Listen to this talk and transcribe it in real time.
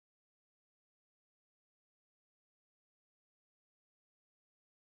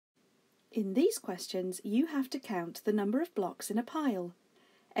In these questions, you have to count the number of blocks in a pile.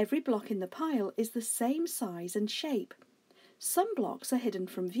 Every block in the pile is the same size and shape. Some blocks are hidden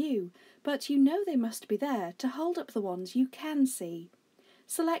from view, but you know they must be there to hold up the ones you can see.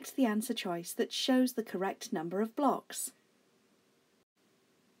 Select the answer choice that shows the correct number of blocks.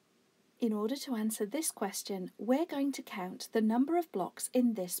 In order to answer this question, we're going to count the number of blocks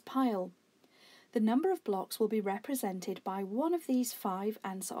in this pile. The number of blocks will be represented by one of these 5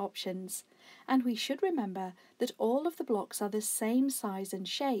 answer options, and we should remember that all of the blocks are the same size and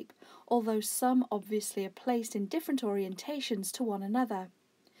shape, although some obviously are placed in different orientations to one another.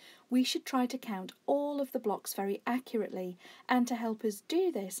 We should try to count all of the blocks very accurately, and to help us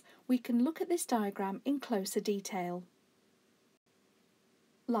do this, we can look at this diagram in closer detail.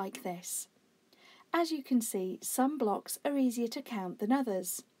 Like this. As you can see, some blocks are easier to count than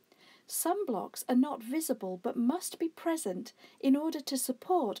others. Some blocks are not visible but must be present in order to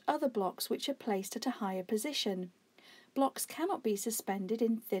support other blocks which are placed at a higher position. Blocks cannot be suspended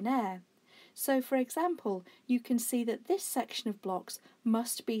in thin air. So, for example, you can see that this section of blocks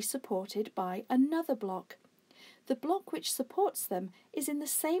must be supported by another block. The block which supports them is in the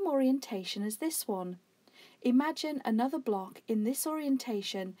same orientation as this one. Imagine another block in this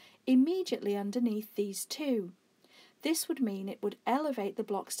orientation immediately underneath these two. This would mean it would elevate the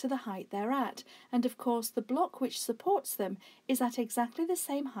blocks to the height they're at, and of course the block which supports them is at exactly the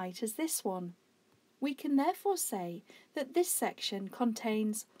same height as this one. We can therefore say that this section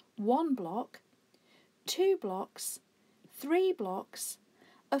contains 1 block, 2 blocks, 3 blocks,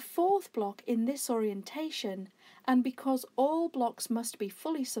 a 4th block in this orientation, and because all blocks must be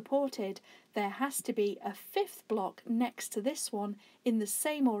fully supported, there has to be a 5th block next to this one in the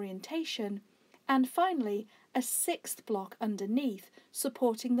same orientation, and finally a 6th block underneath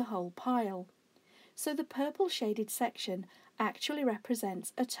supporting the whole pile. So the purple shaded section actually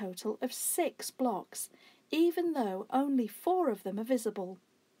represents a total of 6 blocks, even though only 4 of them are visible.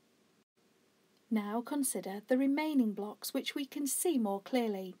 Now consider the remaining blocks which we can see more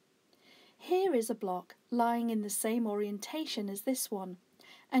clearly. Here is a block lying in the same orientation as this one,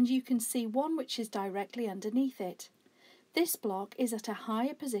 and you can see one which is directly underneath it. This block is at a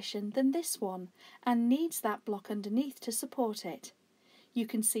higher position than this one and needs that block underneath to support it. You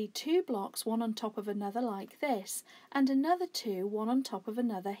can see 2 blocks, one on top of another like this, and another 2, one on top of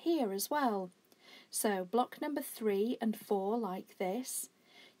another here as well. So block number 3 and 4 like this.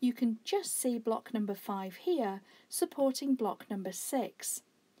 You can just see block number 5 here supporting block number 6.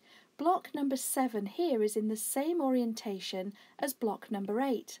 Block number 7 here is in the same orientation as block number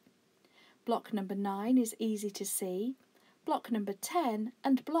 8. Block number 9 is easy to see. Block number 10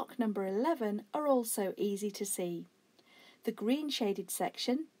 and block number 11 are also easy to see. The green shaded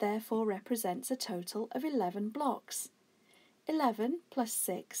section therefore represents a total of 11 blocks. 11 plus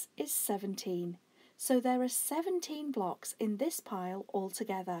 6 is 17, so there are 17 blocks in this pile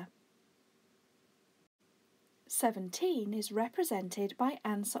altogether. 17 is represented by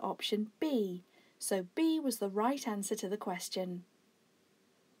answer option B, so B was the right answer to the question.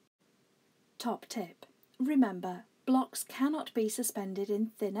 Top tip. Remember, blocks cannot be suspended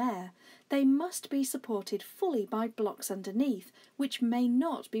in thin air. They must be supported fully by blocks underneath, which may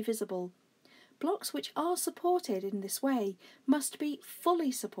not be visible. Blocks which are supported in this way must be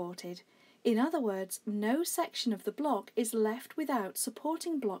fully supported. In other words, no section of the block is left without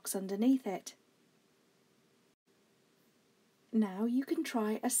supporting blocks underneath it. Now you can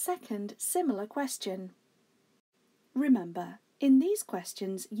try a second similar question. Remember, in these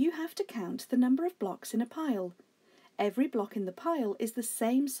questions you have to count the number of blocks in a pile. Every block in the pile is the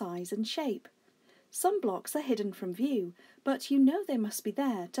same size and shape. Some blocks are hidden from view, but you know they must be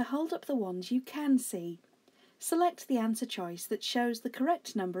there to hold up the ones you can see. Select the answer choice that shows the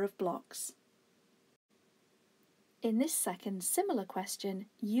correct number of blocks. In this second similar question,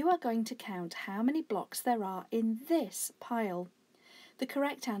 you are going to count how many blocks there are in this pile. The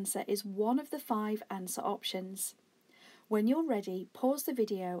correct answer is one of the 5 answer options. When you're ready, pause the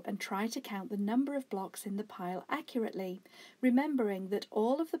video and try to count the number of blocks in the pile accurately, remembering that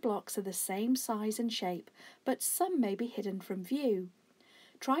all of the blocks are the same size and shape, but some may be hidden from view.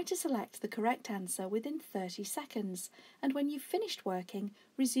 Try to select the correct answer within 30 seconds, and when you've finished working,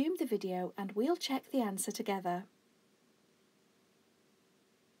 resume the video and we'll check the answer together.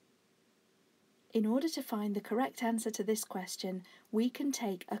 In order to find the correct answer to this question, we can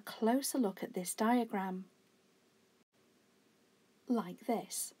take a closer look at this diagram. Like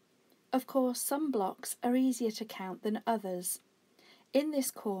this. Of course, some blocks are easier to count than others. In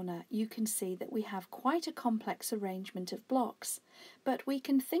this corner you can see that we have quite a complex arrangement of blocks, but we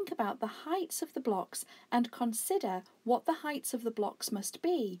can think about the heights of the blocks and consider what the heights of the blocks must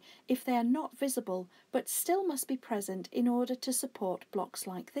be if they are not visible but still must be present in order to support blocks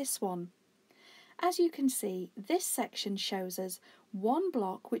like this one. As you can see, this section shows us one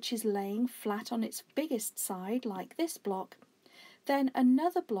block which is laying flat on its biggest side like this block, then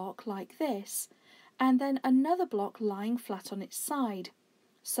another block like this, and then another block lying flat on its side.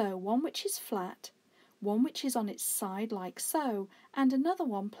 So one which is flat, one which is on its side like so, and another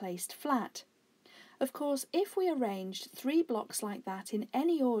one placed flat. Of course, if we arranged 3 blocks like that in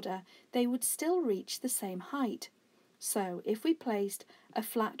any order, they would still reach the same height. So if we placed a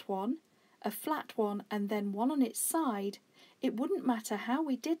flat one, and then one on its side, it wouldn't matter how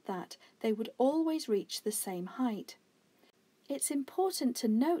we did that, they would always reach the same height. It's important to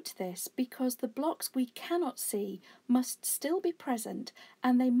note this because the blocks we cannot see must still be present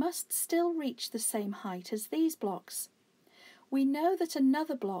and they must still reach the same height as these blocks. We know that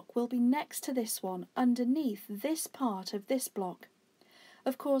another block will be next to this one underneath this part of this block.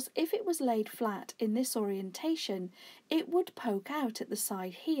 Of course, if it was laid flat in this orientation, it would poke out at the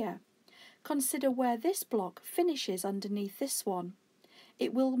side here. Consider where this block finishes underneath this one.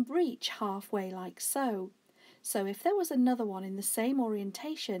 It will reach halfway like so. So if there was another one in the same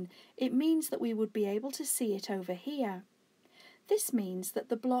orientation, it means that we would be able to see it over here. This means that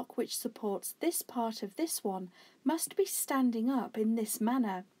the block which supports this part of this one must be standing up in this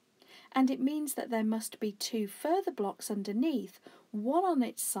manner, and it means that there must be 2 further blocks underneath, one on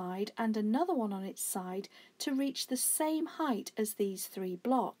its side and another one on its side, to reach the same height as these 3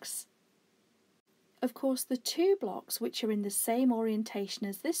 blocks. Of course, the 2 blocks which are in the same orientation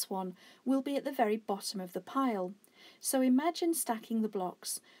as this one will be at the very bottom of the pile. So imagine stacking the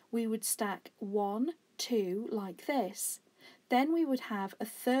blocks. We would stack 1, 2 like this. Then we would have a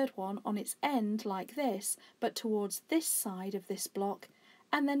third one on its end like this, but towards this side of this block,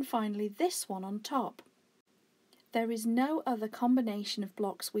 and then finally this one on top. There is no other combination of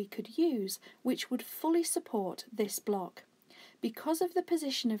blocks we could use which would fully support this block. Because of the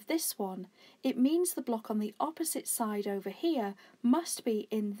position of this one, it means the block on the opposite side over here must be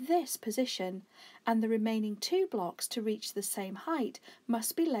in this position, and the remaining 2 blocks to reach the same height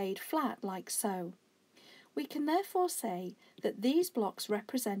must be laid flat like so. We can therefore say that these blocks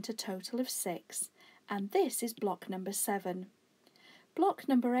represent a total of 6, and this is block number 7. Block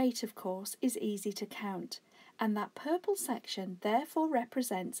number 8, of course, is easy to count, and that purple section therefore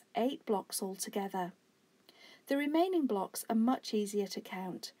represents 8 blocks altogether. The remaining blocks are much easier to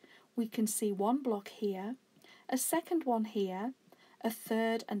count. We can see 1 block here, a second one here, a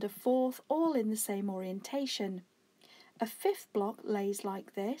third and a fourth all in the same orientation. A 5th block lays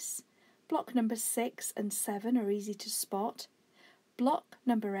like this. Block number 6 and 7 are easy to spot. Block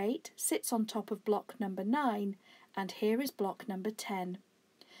number 8 sits on top of block number 9, and here is block number 10.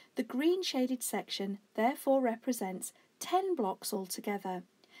 The green shaded section therefore represents 10 blocks altogether,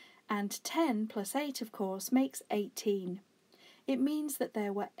 and 10 plus 8 of course makes 18. It means that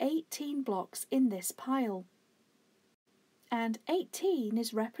there were 18 blocks in this pile. And 18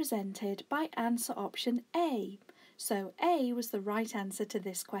 is represented by answer option A, so A was the right answer to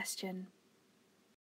this question.